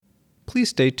please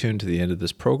stay tuned to the end of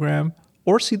this program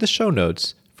or see the show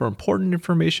notes for important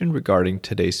information regarding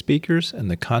today's speakers and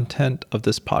the content of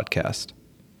this podcast.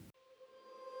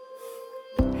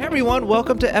 Hey everyone,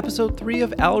 welcome to episode 3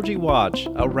 of Allergy Watch,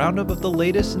 a roundup of the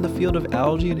latest in the field of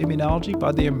allergy and immunology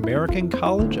by the American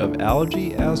College of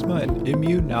Allergy, Asthma, and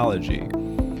Immunology.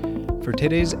 For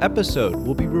today's episode,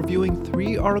 we'll be reviewing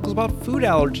 3 articles about food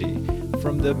allergy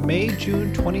from the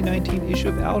May-June 2019 issue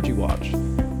of Allergy Watch.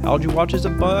 Allergy Watch is a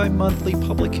bi-monthly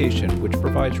publication which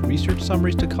provides research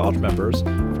summaries to college members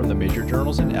from the major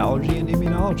journals in allergy and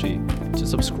immunology. To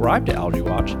subscribe to Allergy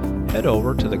Watch, head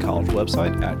over to the college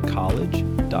website at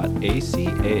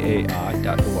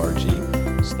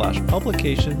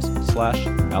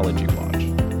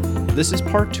college.acai.org/publications/allergywatch. This is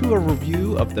part 2, a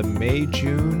review of the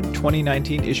May-June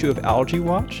 2019 issue of Allergy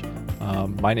Watch.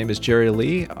 My name is Jerry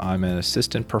Lee. I'm an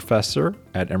assistant professor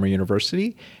at Emory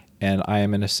University, and I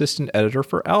am an assistant editor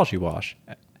for Allergy Watch.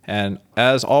 And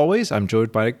as always, I'm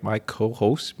joined by my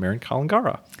co-host, Marian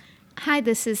Kalangara. Hi,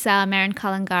 this is Marian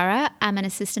Kalangara. I'm an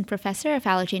assistant professor of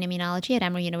allergy and immunology at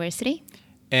Emory University.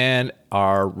 And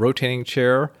our rotating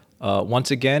chair,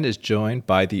 once again, is joined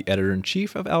by the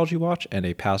editor-in-chief of Allergy Watch and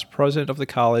a past president of the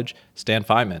college, Stan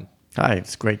Feynman. Hi,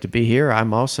 it's great to be here.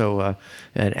 I'm also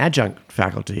an adjunct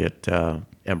faculty at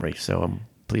Emory, so I'm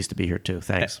pleased to be here too.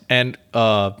 Thanks. And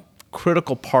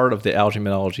critical part of the allergy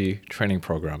immunology training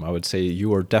program. I would say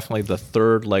you are definitely the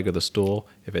third leg of the stool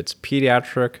if it's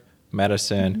pediatric,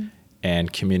 medicine,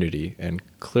 and community. And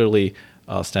clearly,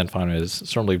 Stan Feynman has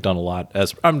certainly done a lot.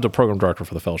 As I'm the program director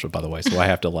for the fellowship, by the way, so I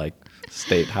have to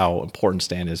state how important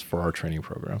Stan is for our training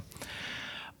program.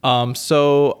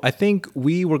 So I think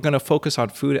we were going to focus on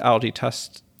food allergy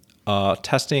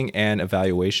testing and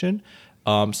evaluation.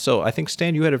 So I think,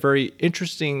 Stan, you had a very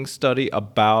interesting study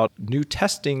about new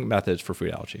testing methods for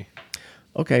food allergy.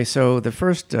 Okay, so the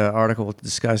first article we'll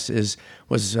discuss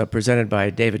was presented by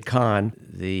David Kahn.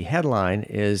 The headline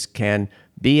is, "Can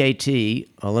BAT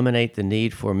eliminate the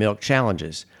need for milk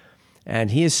challenges?"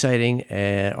 And he is citing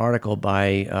an article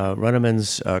by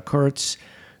Runnemans Kurtz,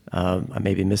 I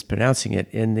may be mispronouncing it,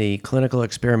 in the Clinical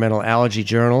Experimental Allergy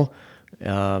Journal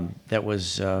that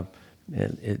was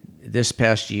this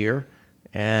past year.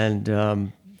 And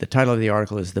the title of the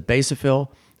article is "The Basophil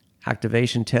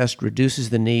Activation Test Reduces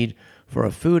the Need for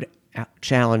a Food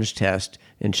Challenge Test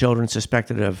in Children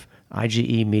Suspected of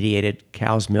IgE-Mediated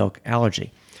Cow's Milk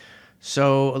Allergy."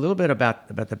 So a little bit about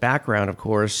the background, of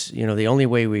course. The only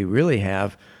way we really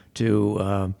have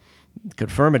to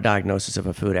confirm a diagnosis of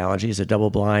a food allergy is a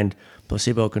double-blind,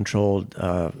 placebo-controlled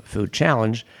food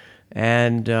challenge.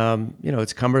 And,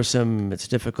 it's cumbersome, it's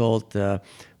difficult.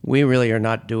 We really are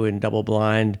not doing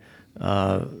double-blind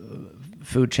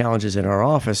food challenges in our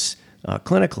office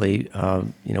clinically.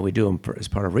 We do them as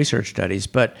part of research studies.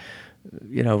 But,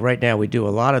 right now we do a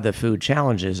lot of the food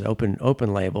challenges,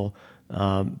 open label.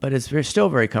 But it's still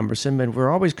very cumbersome, and we're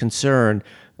always concerned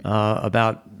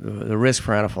about the risk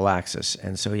for anaphylaxis.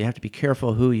 And so you have to be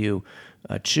careful who you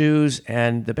choose.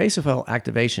 And the basophil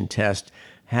activation test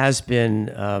has been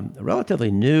a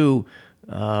relatively new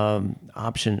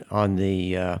option on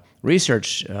the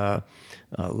research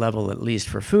level, at least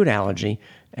for food allergy.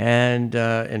 And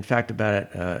in fact, about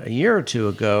a year or two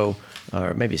ago,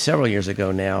 or maybe several years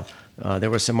ago now, there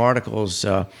were some articles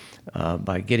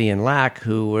by Gideon Lack,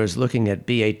 who was looking at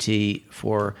BAT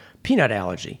for peanut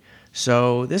allergy.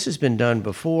 So this has been done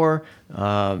before.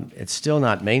 It's still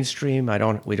not mainstream.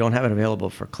 We don't have it available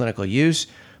for clinical use,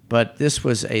 but this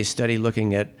was a study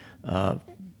looking at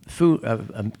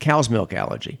cow's milk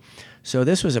allergy. So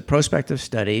this was a prospective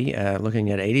study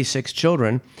looking at 86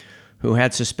 children who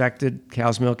had suspected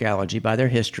cow's milk allergy by their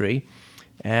history,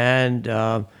 and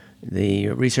the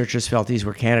researchers felt these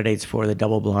were candidates for the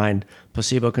double-blind,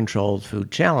 placebo-controlled food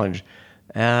challenge.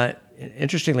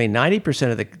 Interestingly,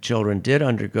 90% of the children did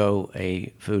undergo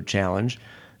a food challenge,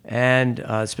 and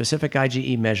specific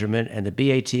IgE measurement, and the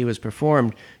BAT was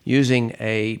performed using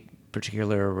a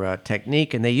particular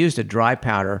technique, and they used a dry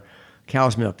powder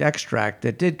cow's milk extract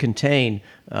that did contain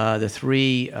the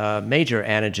 3 major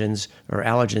antigens or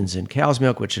allergens in cow's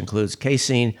milk, which includes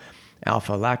casein,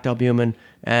 alpha-lactalbumin,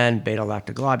 and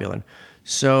beta-lactoglobulin.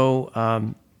 So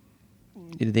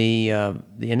the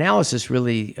analysis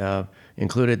really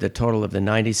included the total of the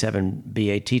 97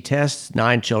 BAT tests.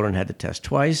 9 children had the test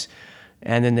twice.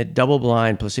 And then the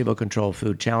double-blind placebo-controlled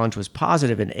food challenge was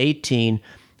positive in 18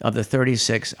 of the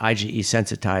 36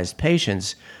 IgE-sensitized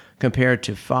patients, compared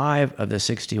to 5 of the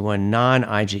 61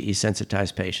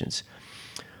 non-IgE-sensitized patients.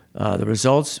 The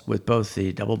results with both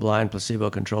the double-blind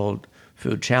placebo-controlled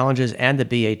food challenges and the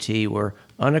BAT were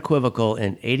unequivocal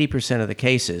in 80% of the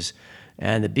cases,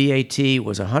 and the BAT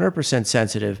was 100%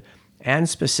 sensitive and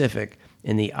specific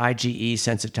in the IgE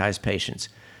sensitized patients,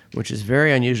 which is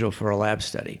very unusual for a lab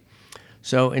study.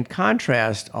 So in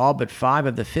contrast, all but 5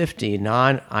 of the 50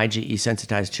 non-IgE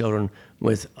sensitized children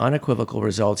with unequivocal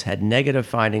results had negative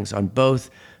findings on both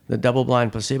the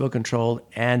double-blind placebo-controlled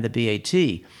and the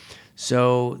BAT.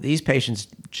 So these patients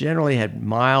generally had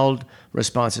mild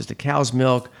responses to cow's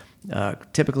milk,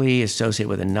 typically associated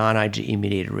with a non-IgE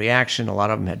mediated reaction. A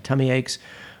lot of them had tummy aches.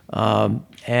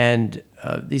 And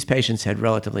these patients had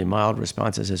relatively mild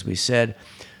responses, as we said.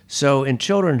 So in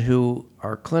children who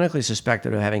are clinically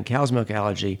suspected of having cow's milk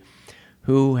allergy,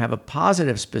 who have a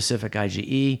positive specific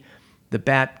IgE, the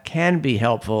BAT can be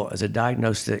helpful as a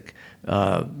diagnostic,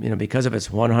 because of its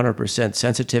 100%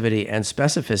 sensitivity and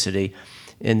specificity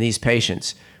in these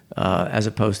patients, as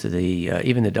opposed to the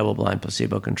even the double-blind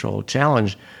placebo-controlled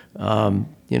challenge,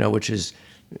 which is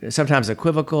sometimes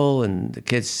equivocal, and the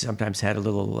kids sometimes had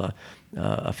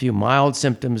a few mild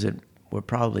symptoms that were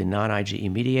probably non-IgE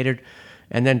mediated.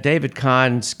 And then David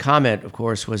Kahn's comment, of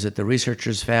course, was that the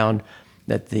researchers found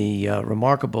that the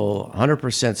remarkable 100%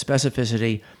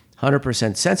 specificity,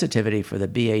 100% sensitivity for the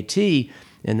BAT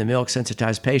in the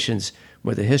milk-sensitized patients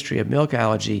with a history of milk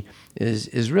allergy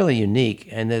is really unique,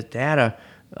 and that data,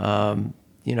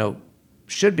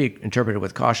 should be interpreted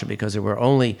with caution because there were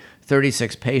only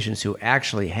 36 patients who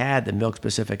actually had the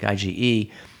milk-specific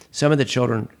IgE. Some of the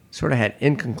children sort of had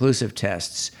inconclusive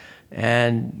tests,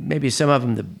 and maybe some of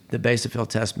them, the basophil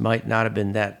test might not have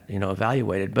been that,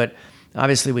 evaluated. But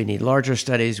obviously we need larger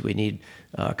studies, we need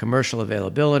commercial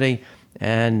availability,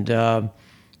 and,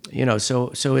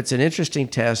 so it's an interesting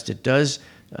test. It does,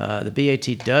 the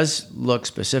BAT does look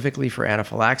specifically for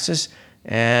anaphylaxis,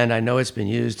 and I know it's been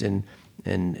used in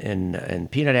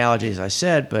peanut allergy, as I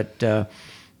said, but,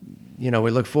 we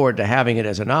look forward to having it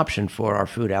as an option for our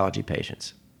food allergy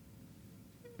patients.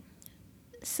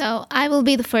 So I will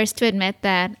be the first to admit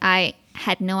that I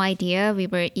had no idea we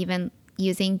were even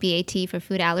using BAT for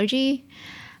food allergy.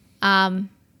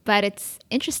 But it's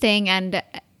interesting, and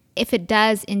if it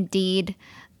does indeed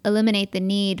eliminate the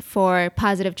need for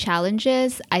positive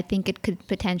challenges, I think it could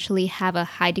potentially have a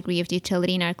high degree of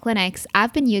utility in our clinics.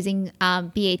 I've been using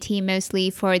BAT mostly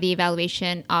for the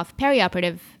evaluation of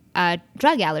perioperative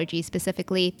drug allergy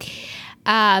specifically.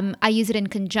 I use it in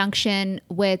conjunction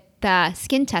with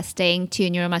skin testing to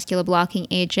neuromuscular blocking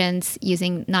agents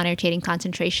using non-irritating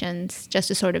concentrations, just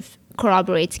to sort of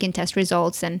corroborate skin test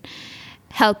results and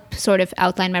help sort of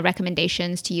outline my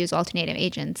recommendations to use alternative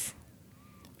agents.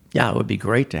 Yeah, it would be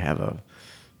great to have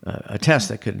a test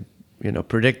that could,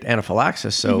 predict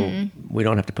anaphylaxis, so we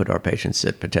don't have to put our patients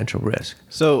at potential risk.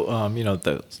 So,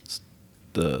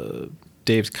 the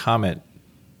Dave's comment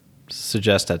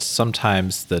suggests that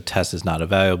sometimes the test is not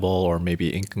available or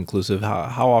maybe inconclusive.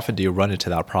 How often do you run into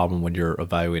that problem when you're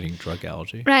evaluating drug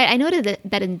allergy? Right. I noted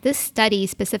that in this study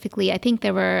specifically, I think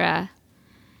there were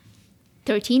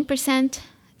 13%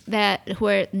 who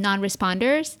were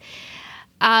non-responders.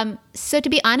 So to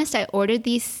be honest, I ordered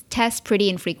these tests pretty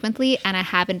infrequently, and I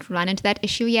haven't run into that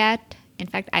issue yet. In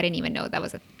fact, I didn't even know that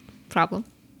was a problem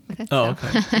with it. Oh, so.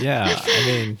 Okay. Yeah. I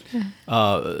mean,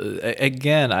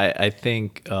 again, I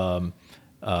think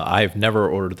I've never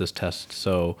ordered this test,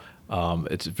 so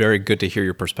it's very good to hear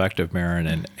your perspective,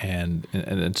 Maren,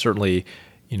 and certainly,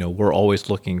 we're always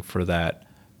looking for that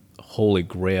holy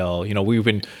grail. We've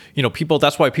been, people.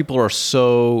 That's why people are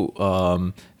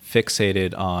so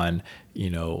fixated on,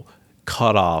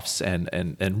 cutoffs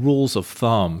and rules of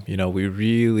thumb. We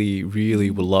really, really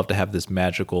would love to have this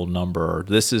magical number.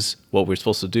 This is what we're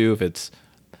supposed to do. If it's,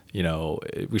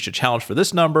 we should challenge for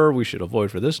this number, we should avoid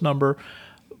for this number.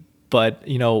 But,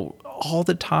 all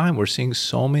the time we're seeing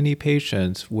so many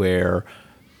patients where,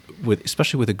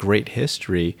 especially with a great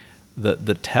history,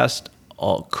 the test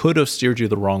could have steered you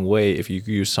the wrong way if you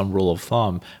use some rule of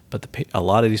thumb. But a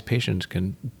lot of these patients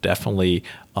can definitely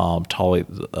tolerate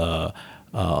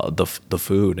the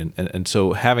food, and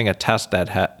so having a test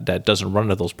that doesn't run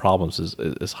into those problems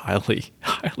is highly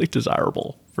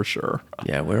desirable for sure.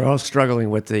 Yeah, we're all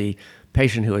struggling with the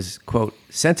patient who is, quote,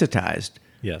 sensitized,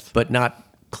 yes, but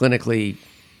not clinically,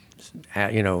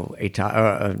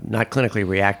 not clinically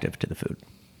reactive to the food.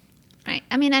 Right.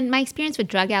 I mean, and my experience with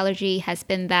drug allergy has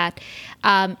been that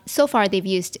so far they've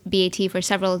used BAT for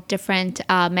several different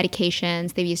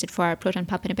medications. They've used it for proton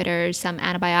pump inhibitors, some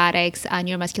antibiotics,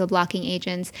 neuromuscular blocking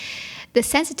agents. The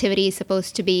sensitivity is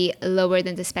supposed to be lower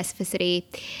than the specificity.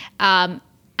 And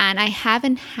I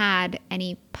haven't had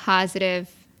any positive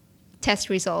test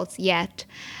results yet.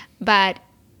 But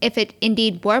if it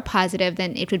indeed were positive,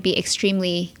 then it would be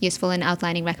extremely useful in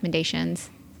outlining recommendations.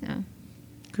 So.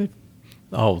 Good.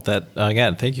 Oh, that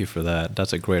again, thank you for that.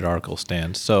 That's a great article,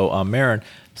 Stan. So, Maren,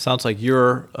 sounds like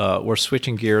we're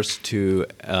switching gears to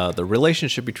the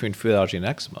relationship between food allergy and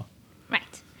eczema.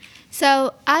 Right.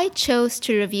 So I chose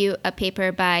to review a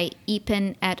paper by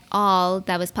Epen et al.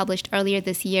 That was published earlier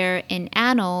this year in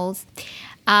Annals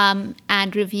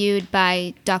and reviewed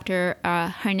by Dr.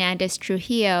 Hernandez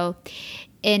Trujillo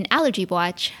in Allergy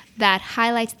Watch that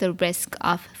highlights the risk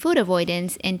of food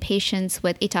avoidance in patients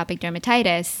with atopic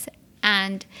dermatitis.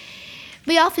 And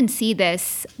we often see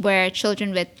this where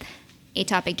children with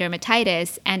atopic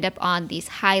dermatitis end up on these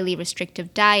highly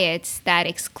restrictive diets that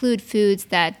exclude foods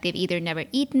that they've either never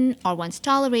eaten or once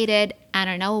tolerated and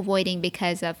are now avoiding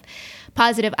because of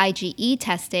positive IgE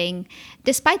testing,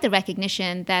 despite the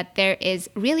recognition that there is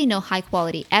really no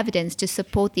high-quality evidence to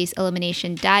support these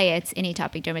elimination diets in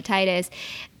atopic dermatitis.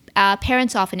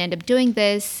 Parents often end up doing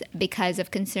this because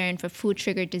of concern for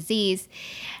food-triggered disease.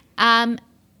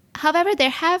 However, there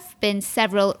have been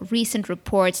several recent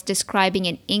reports describing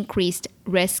an increased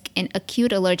risk in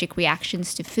acute allergic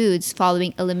reactions to foods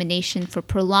following elimination for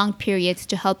prolonged periods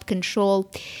to help control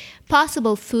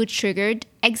possible food-triggered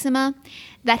eczema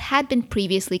that had been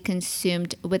previously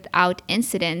consumed without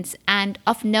incidence. And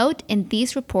of note, in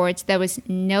these reports, there was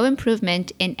no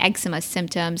improvement in eczema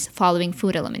symptoms following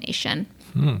food elimination.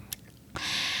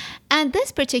 And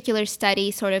this particular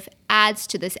study sort of adds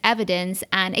to this evidence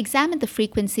and examined the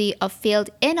frequency of failed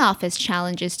in-office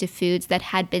challenges to foods that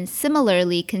had been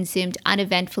similarly consumed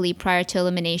uneventfully prior to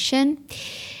elimination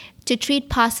to treat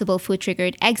possible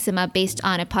food-triggered eczema based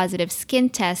on a positive skin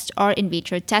test or in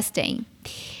vitro testing.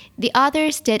 The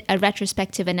authors did a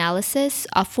retrospective analysis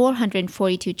of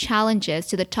 442 challenges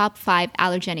to the top 5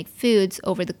 allergenic foods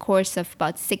over the course of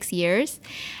about 6 years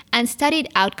and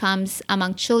studied outcomes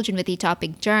among children with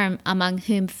atopic derm among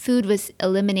whom food was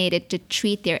eliminated to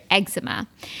treat their eczema.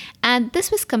 And this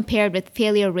was compared with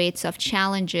failure rates of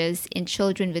challenges in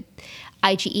children with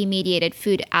IgE-mediated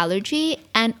food allergy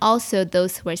and also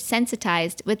those who were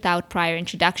sensitized without prior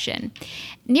introduction.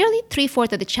 Nearly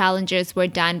 3/4 of the challenges were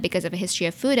done because of a history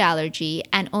of food allergy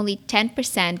and only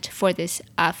 10% for this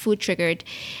food-triggered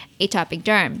atopic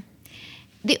derm.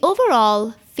 The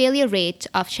overall failure rate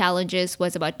of challenges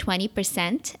was about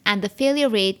 20%, and the failure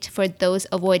rate for those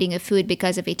avoiding a food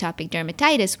because of atopic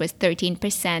dermatitis was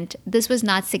 13%. This was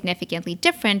not significantly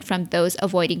different from those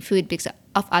avoiding food because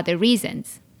of other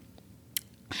reasons.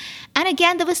 And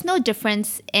again, there was no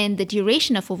difference in the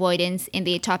duration of avoidance in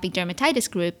the atopic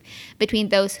dermatitis group between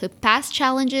those who passed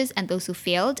challenges and those who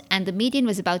failed, and the median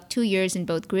was about 2 years in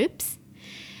both groups.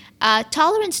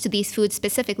 Tolerance to these foods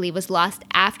specifically was lost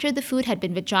after the food had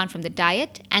been withdrawn from the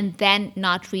diet and then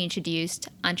not reintroduced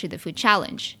onto the food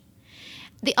challenge.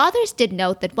 The authors did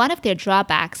note that one of their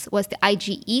drawbacks was the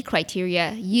IgE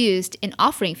criteria used in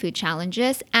offering food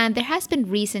challenges, and there has been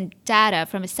recent data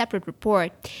from a separate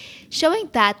report showing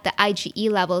that the IgE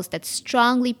levels that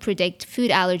strongly predict food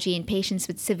allergy in patients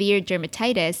with severe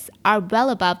dermatitis are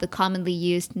well above the commonly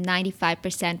used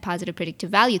 95% positive predictive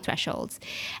value thresholds.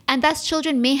 And thus,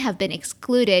 children may have been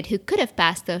excluded who could have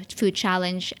passed the food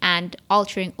challenge and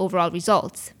altering overall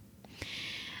results.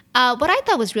 What I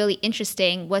thought was really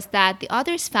interesting was that the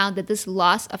authors found that this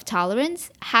loss of tolerance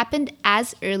happened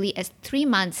as early as 3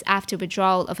 months after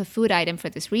withdrawal of a food item for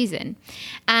this reason.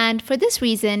 And for this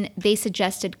reason, they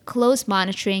suggested close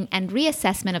monitoring and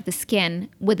reassessment of the skin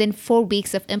within 4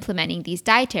 weeks of implementing these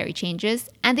dietary changes.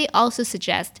 And they also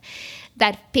suggest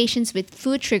that patients with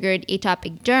food-triggered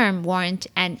atopic derm warrant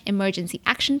an emergency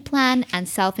action plan and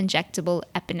self-injectable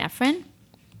epinephrine.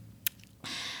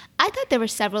 I thought there were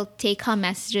several take-home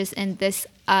messages in this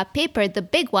paper, the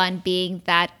big one being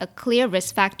that a clear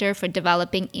risk factor for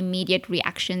developing immediate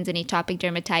reactions in atopic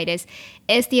dermatitis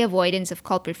is the avoidance of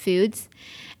culprit foods.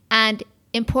 And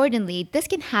importantly, this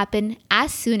can happen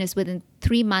as soon as within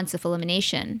 3 months of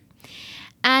elimination.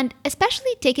 And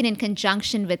especially taken in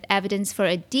conjunction with evidence for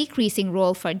a decreasing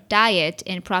role for diet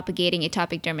in propagating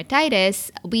atopic dermatitis,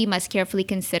 we must carefully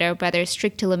consider whether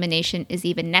strict elimination is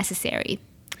even necessary.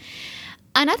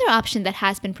 Another option that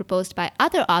has been proposed by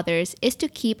other authors is to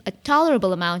keep a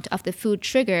tolerable amount of the food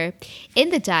trigger in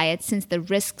the diet, since the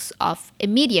risks of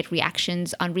immediate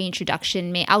reactions on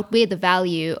reintroduction may outweigh the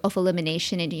value of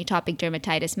elimination in atopic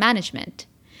dermatitis management.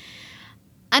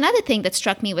 Another thing that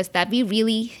struck me was that we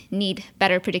really need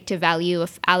better predictive value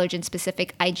of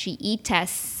allergen-specific IgE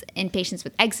tests in patients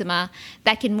with eczema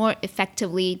that can more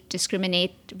effectively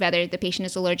discriminate whether the patient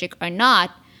is allergic or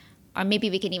not. Or maybe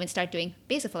we can even start doing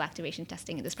basophil activation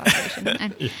testing in this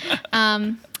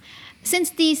population.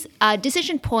 Since these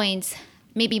decision points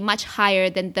maybe much higher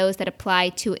than those that apply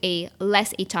to a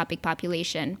less atopic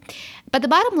population. But the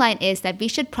bottom line is that we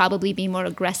should probably be more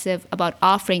aggressive about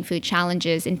offering food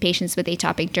challenges in patients with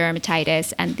atopic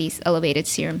dermatitis and these elevated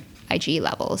serum IgE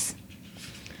levels.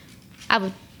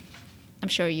 I'm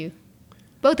sure you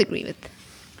both agree with.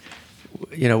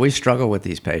 We struggle with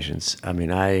these patients. I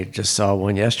mean, I just saw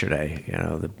one yesterday.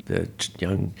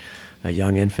 A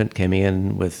young infant came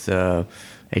in with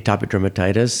atopic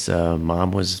dermatitis.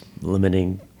 Mom was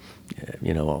limiting,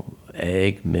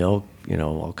 egg, milk,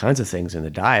 all kinds of things in the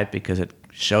diet because it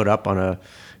showed up on a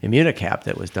immunicap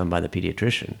that was done by the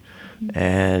pediatrician. Mm-hmm.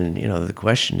 And the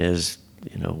question is,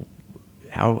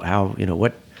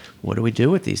 what do we do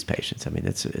with these patients? I mean,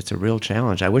 it's a real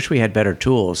challenge. I wish we had better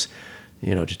tools,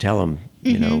 to tell them,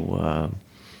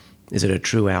 is it a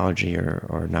true allergy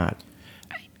or not?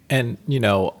 And,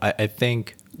 I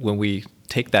think when we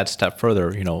take that step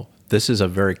further, this is a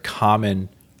very common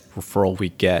referral we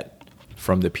get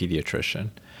from the pediatrician.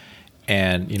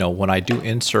 And, when I do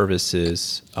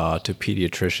in-services to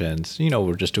pediatricians,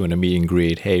 we're just doing a meet and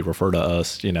greet, hey, refer to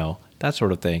us, that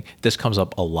sort of thing. This comes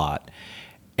up a lot.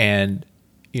 And,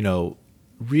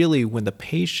 really when the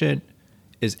patient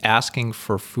is asking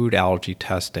for food allergy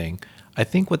testing, I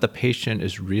think what the patient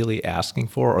is really asking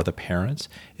for, or the parents,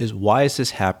 is why is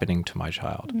this happening to my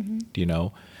child? Mm-hmm.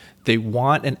 They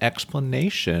want an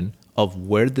explanation of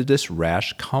where did this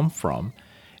rash come from.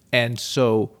 And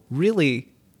so really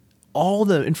all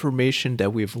the information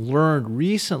that we've learned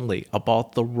recently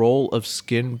about the role of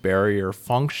skin barrier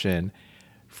function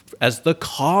as the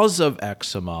cause of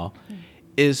eczema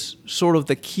is sort of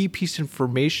the key piece of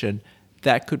information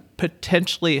that could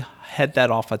potentially head that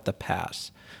off at the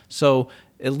pass. So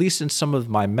at least in some of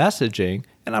my messaging,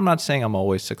 and I'm not saying I'm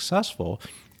always successful,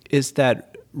 is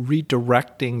that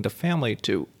redirecting the family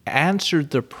to answer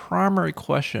the primary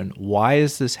question, why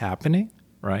is this happening,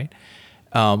 right?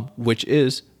 Which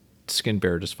is skin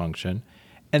barrier dysfunction.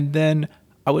 And then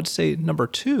I would say number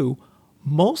two,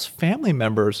 most family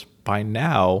members by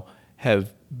now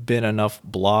have been enough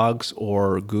blogs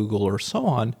or Google or so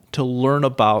on to learn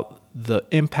about the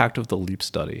impact of the LEAP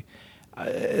study.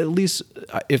 At least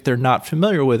if they're not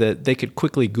familiar with it, they could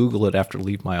quickly Google it after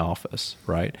leave my office,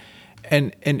 right?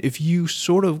 And if you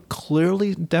sort of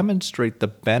clearly demonstrate the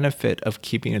benefit of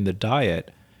keeping in the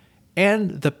diet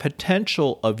and the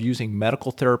potential of using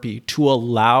medical therapy to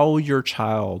allow your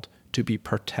child to be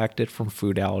protected from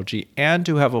food allergy and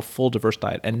to have a full diverse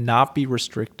diet and not be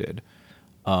restricted,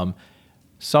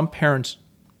 some parents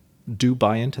do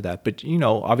buy into that. But,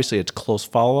 obviously it's close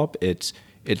follow-up, it's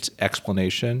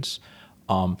explanations,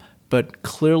 but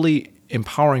clearly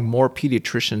empowering more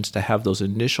pediatricians to have those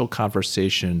initial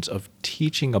conversations of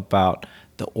teaching about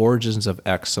the origins of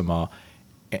eczema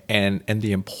and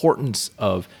the importance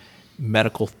of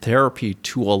medical therapy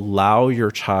to allow your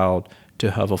child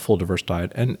to have a full diverse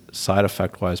diet and side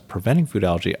effect-wise preventing food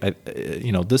allergy.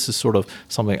 This is sort of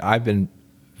something I've been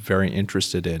very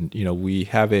interested in. We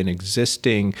have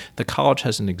the college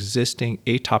has an existing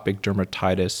atopic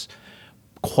dermatitis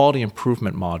quality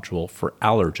improvement module for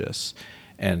allergists.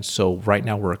 And so right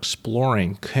now we're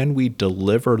exploring, can we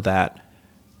deliver that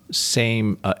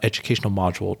same educational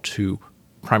module to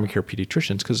primary care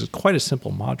pediatricians, because it's quite a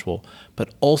simple module,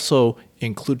 but also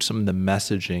include some of the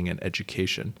messaging and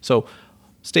education. So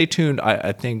stay tuned.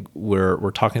 I think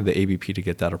we're talking to the ABP to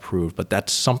get that approved, but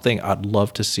that's something I'd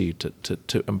love to see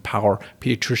to empower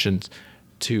pediatricians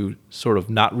to sort of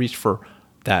not reach for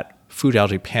that food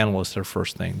allergy panel as their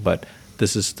first thing, but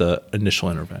this is the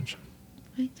initial intervention.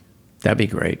 Right. That'd be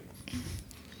great.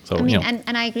 So,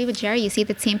 and I agree with Jerry. You see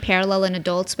the same parallel in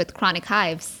adults with chronic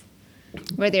hives,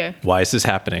 where they're why is this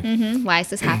happening? Mm-hmm, why is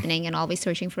this happening? And always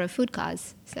searching for a food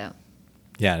cause. So.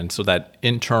 Yeah, and so that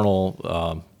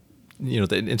internal.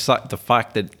 It's like the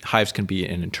fact that hives can be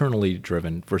an internally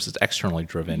driven versus externally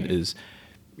driven is,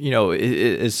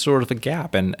 is sort of a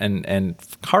gap and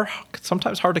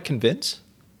sometimes hard to convince,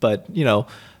 but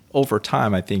over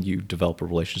time I think you develop a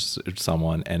relationship with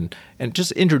someone and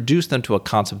just introduce them to a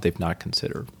concept they've not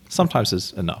considered. Sometimes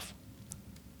is enough.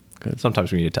 Good.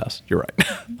 Sometimes we need a test. You're right.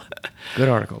 Good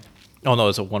article. Oh no,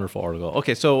 it's a wonderful article.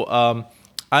 Okay, so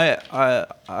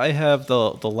I have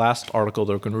the last article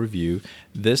that we're going to review.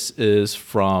 This is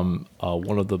from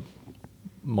one of the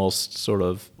most sort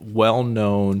of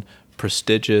well-known,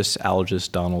 prestigious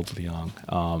allergist, Donald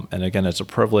Leong. And again, it's a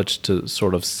privilege to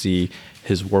sort of see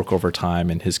his work over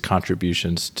time and his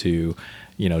contributions to,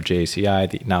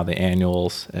 JACI, now the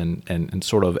annuals, and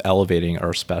sort of elevating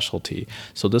our specialty.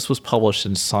 So this was published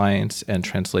in Science and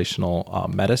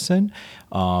Translational Medicine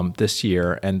this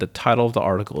year, and the title of the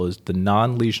article is "The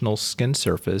Non-Lesional Skin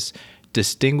Surface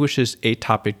distinguishes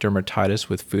atopic dermatitis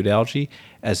with food allergy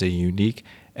as a unique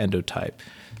endotype.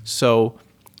 So,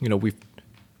 we've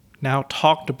now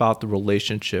talked about the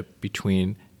relationship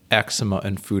between eczema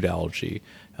and food allergy.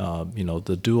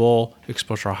 The dual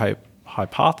exposure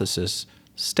hypothesis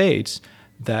states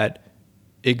that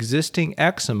existing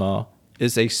eczema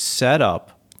is a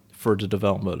setup for the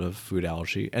development of food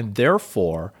allergy, and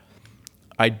therefore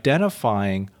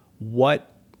identifying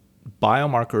what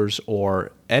biomarkers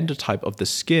or endotype of the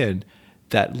skin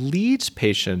that leads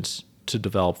patients to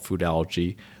develop food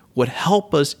allergy would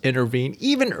help us intervene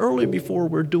even early before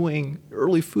we're doing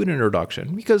early food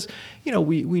introduction. Because,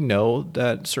 we know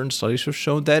that certain studies have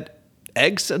shown that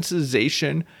egg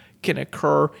sensitization can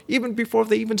occur even before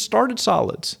they even started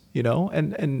solids,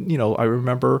 I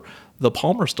remember the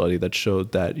Palmer study that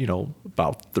showed that,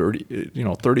 about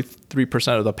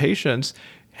 33% of the patients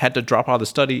had to drop out of the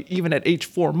study even at age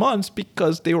 4 months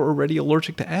because they were already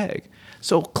allergic to egg.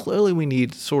 So clearly we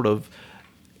need sort of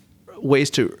ways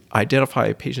to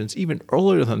identify patients even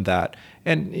earlier than that.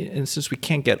 And since we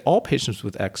can't get all patients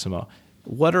with eczema,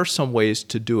 what are some ways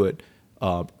to do it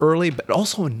early, but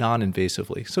also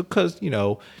non-invasively? So because,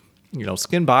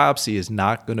 skin biopsy is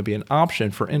not going to be an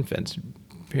option for infants.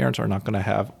 Parents are not going to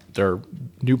have their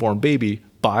newborn baby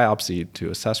biopsy to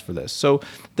assess for this. So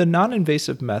the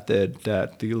non-invasive method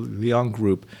that the Leon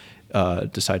group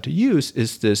decided to use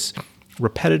is this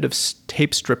repetitive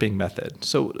tape stripping method.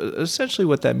 So essentially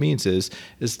what that means is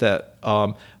that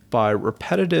by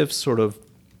repetitive sort of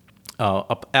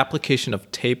application of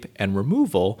tape and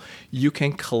removal, you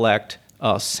can collect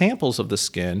samples of the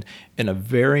skin in a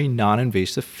very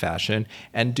non-invasive fashion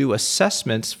and do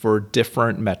assessments for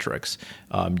different metrics.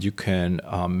 You can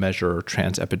measure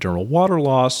transepidermal water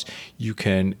loss. You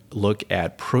can look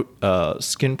at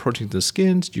skin proteins in the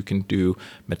skins. You can do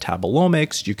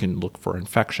metabolomics. You can look for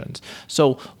infections.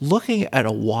 So looking at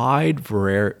a wide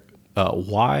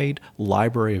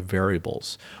library of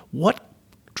variables, what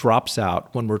drops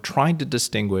out when we're trying to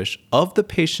distinguish of the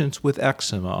patients with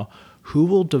eczema who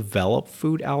will develop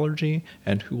food allergy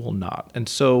and who will not. And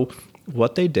so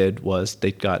what they did was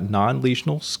they got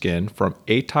non-lesional skin from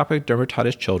atopic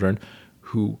dermatitis children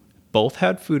who both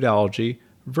had food allergy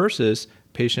versus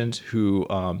patients who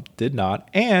did not,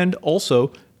 and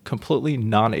also completely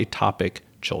non-atopic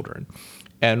children.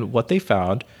 And what they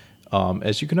found,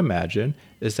 as you can imagine,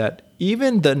 is that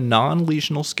even the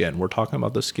non-lesional skin, we're talking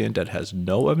about the skin that has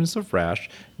no evidence of rash,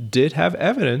 did have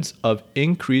evidence of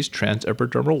increased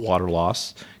transepidermal water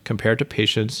loss compared to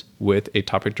patients with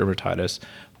atopic dermatitis,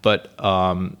 but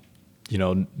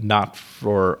not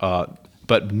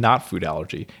food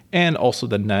allergy, and also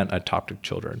the non-atopic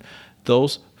children.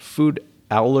 Those food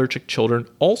allergic children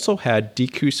also had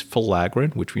decreased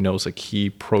filaggrin, which we know is a key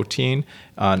protein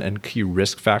and key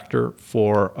risk factor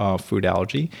for food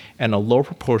allergy, and a low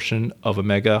proportion of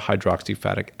omega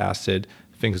hydroxyfattic acid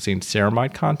sphingosine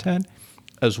ceramide content,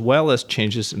 as well as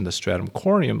changes in the stratum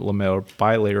corneum lamellar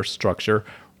bilayer structure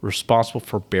responsible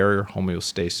for barrier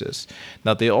homeostasis.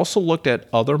 Now, they also looked at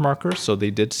other markers, so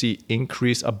they did see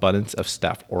increased abundance of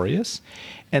Staph aureus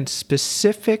and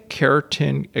specific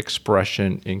keratin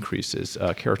expression increases.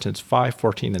 Keratins 5,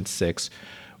 14, and 6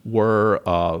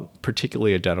 were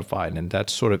particularly identified, and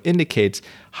that sort of indicates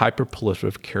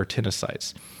hyperproliferative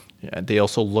keratinocytes. They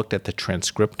also looked at the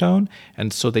transcriptome,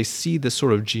 and so they see this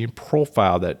sort of gene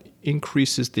profile that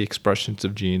increases the expressions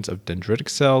of genes of dendritic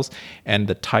cells and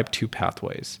the type 2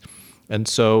 pathways. And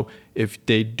so if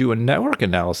they do a network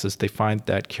analysis, they find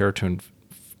that keratins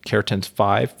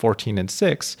 5, 14, and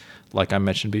 6, like I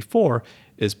mentioned before,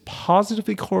 is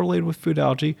positively correlated with food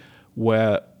allergy,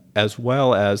 as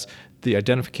well as the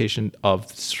identification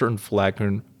of certain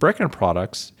filaggrin Breckin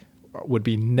products would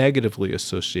be negatively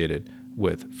associated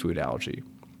with food allergy.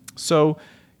 So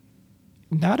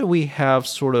now that we have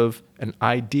sort of an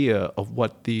idea of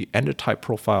what the endotype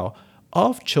profile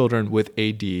of children with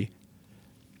AD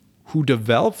who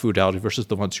develop food allergy versus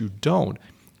the ones who don't,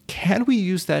 can we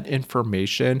use that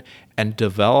information and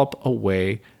develop a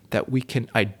way that we can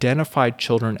identify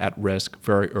children at risk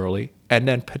very early and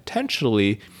then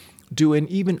potentially do an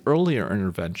even earlier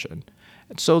intervention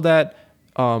so that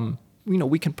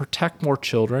we can protect more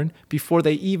children before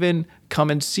they even come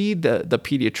and see the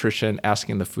pediatrician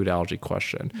asking the food allergy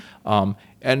question. So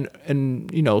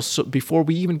before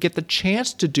we even get the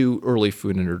chance to do early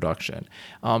food introduction.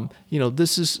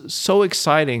 This is so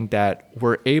exciting that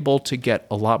we're able to get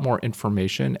a lot more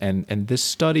information, and this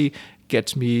study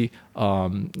gets me,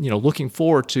 looking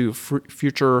forward to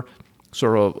future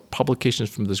sort of publications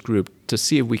from this group to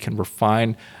see if we can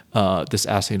refine this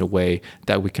assay in a way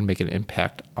that we can make an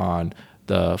impact on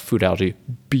the food allergy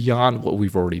beyond what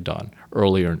we've already done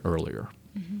earlier and earlier.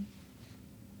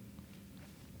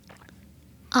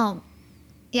 Oh,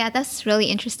 yeah, that's really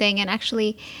interesting. And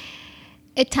actually,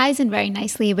 it ties in very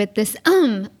nicely with this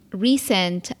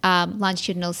recent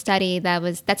longitudinal study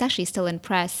that's actually still in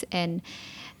press in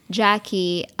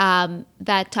JACI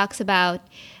that talks about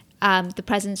the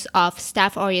presence of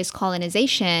Staph aureus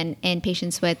colonization in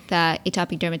patients with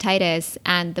atopic dermatitis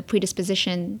and the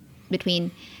predisposition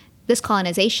between this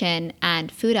colonization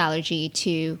and food allergy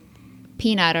to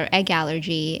peanut or egg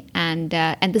allergy, and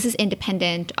this is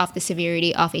independent of the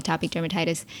severity of atopic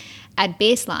dermatitis at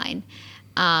baseline.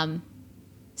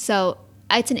 So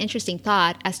it's an interesting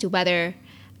thought as to whether,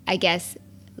 I guess,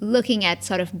 looking at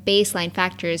sort of baseline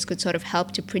factors could sort of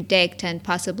help to predict and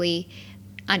possibly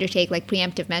undertake like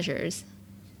preemptive measures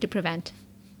to prevent.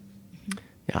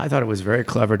 Yeah, I thought it was very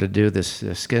clever to do this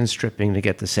skin stripping to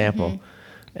get the sample,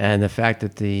 and the fact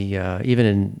that the even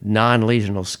in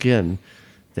non-lesional skin,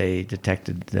 they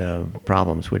detected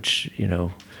problems, which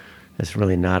that's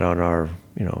really not on our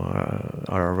on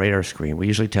our radar screen. We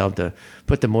usually tell them to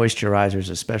put the moisturizers,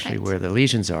 especially where the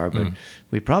lesions are, but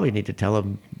we probably need to tell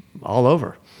them all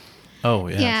over. Oh,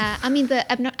 yeah. Yeah, I mean, the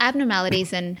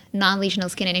abnormalities in non-lesional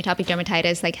skin and atopic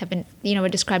dermatitis have been, were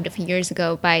described a few years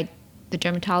ago by the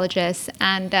dermatologists,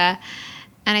 and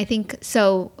I think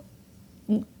so.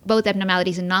 Both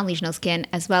abnormalities in non-lesional skin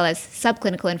as well as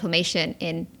subclinical inflammation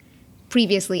in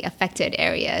previously affected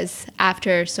areas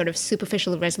after sort of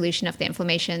superficial resolution of the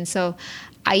inflammation. So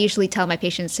I usually tell my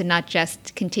patients to not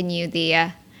just continue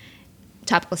the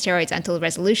topical steroids until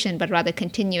resolution, but rather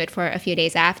continue it for a few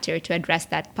days after to address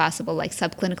that possible like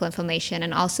subclinical inflammation,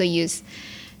 and also use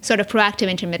sort of proactive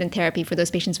intermittent therapy for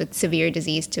those patients with severe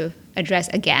disease to address,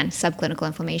 again, subclinical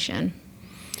inflammation.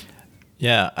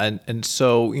 Yeah, and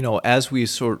so, as we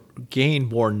sort of gain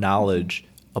more knowledge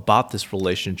about this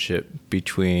relationship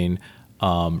between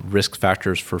risk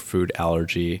factors for food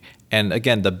allergy, and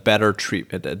again, the better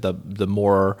treatment, the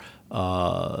more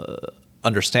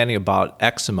understanding about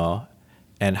eczema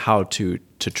and how to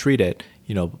treat it,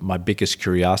 my biggest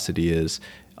curiosity is,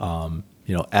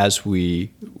 as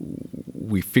we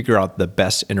figure out the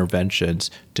best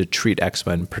interventions to treat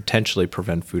eczema and potentially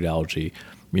prevent food allergy,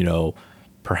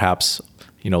 perhaps,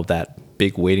 that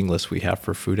big waiting list we have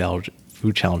for food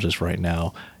challenges right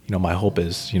now, my hope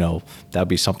is, that'd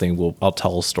be something I'll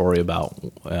tell a story about,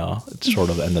 sort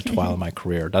of in the twilight of my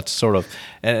career. That's sort of,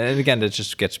 and again, it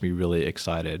just gets me really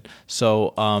excited.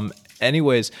 So,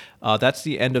 anyways, that's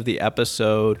the end of the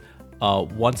episode.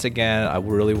 Once again, I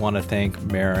really want to thank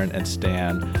Maren and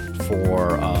Stan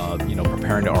for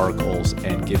preparing the articles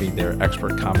and giving their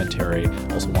expert commentary.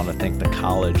 Also want to thank the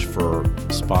college for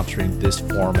sponsoring this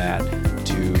format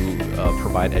to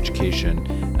provide education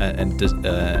and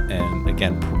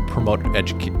again promote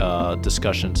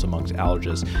discussions amongst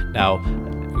allergists. Now,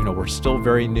 we're still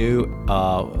very new.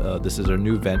 This is a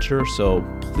new venture, so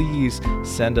please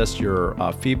send us your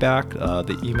feedback.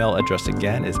 The email address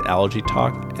again is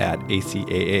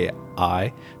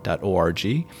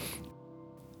allergytalk@acaai.org.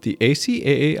 The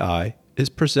ACAAI is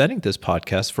presenting this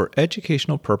podcast for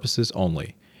educational purposes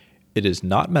only. It is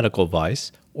not medical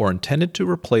advice or intended to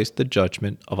replace the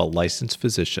judgment of a licensed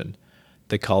physician.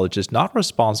 The college is not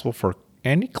responsible for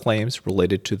any claims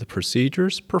related to the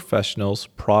procedures, professionals,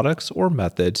 products, or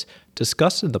methods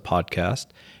discussed in the podcast,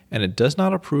 and it does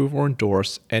not approve or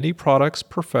endorse any products,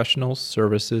 professionals,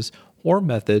 services, or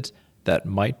methods that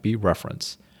might be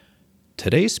referenced.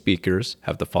 Today's speakers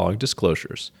have the following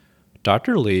disclosures.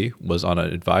 Dr. Lee was on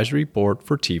an advisory board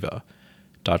for Teva.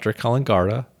 Dr.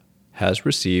 Kalingarda has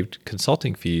received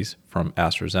consulting fees from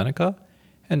AstraZeneca,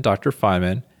 and Dr.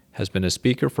 Feynman has been a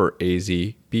speaker for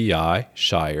AZ-BI,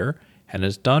 Shire, and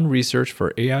has done research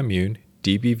for Aimmune,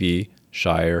 DBV,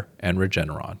 Shire, and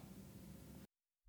Regeneron.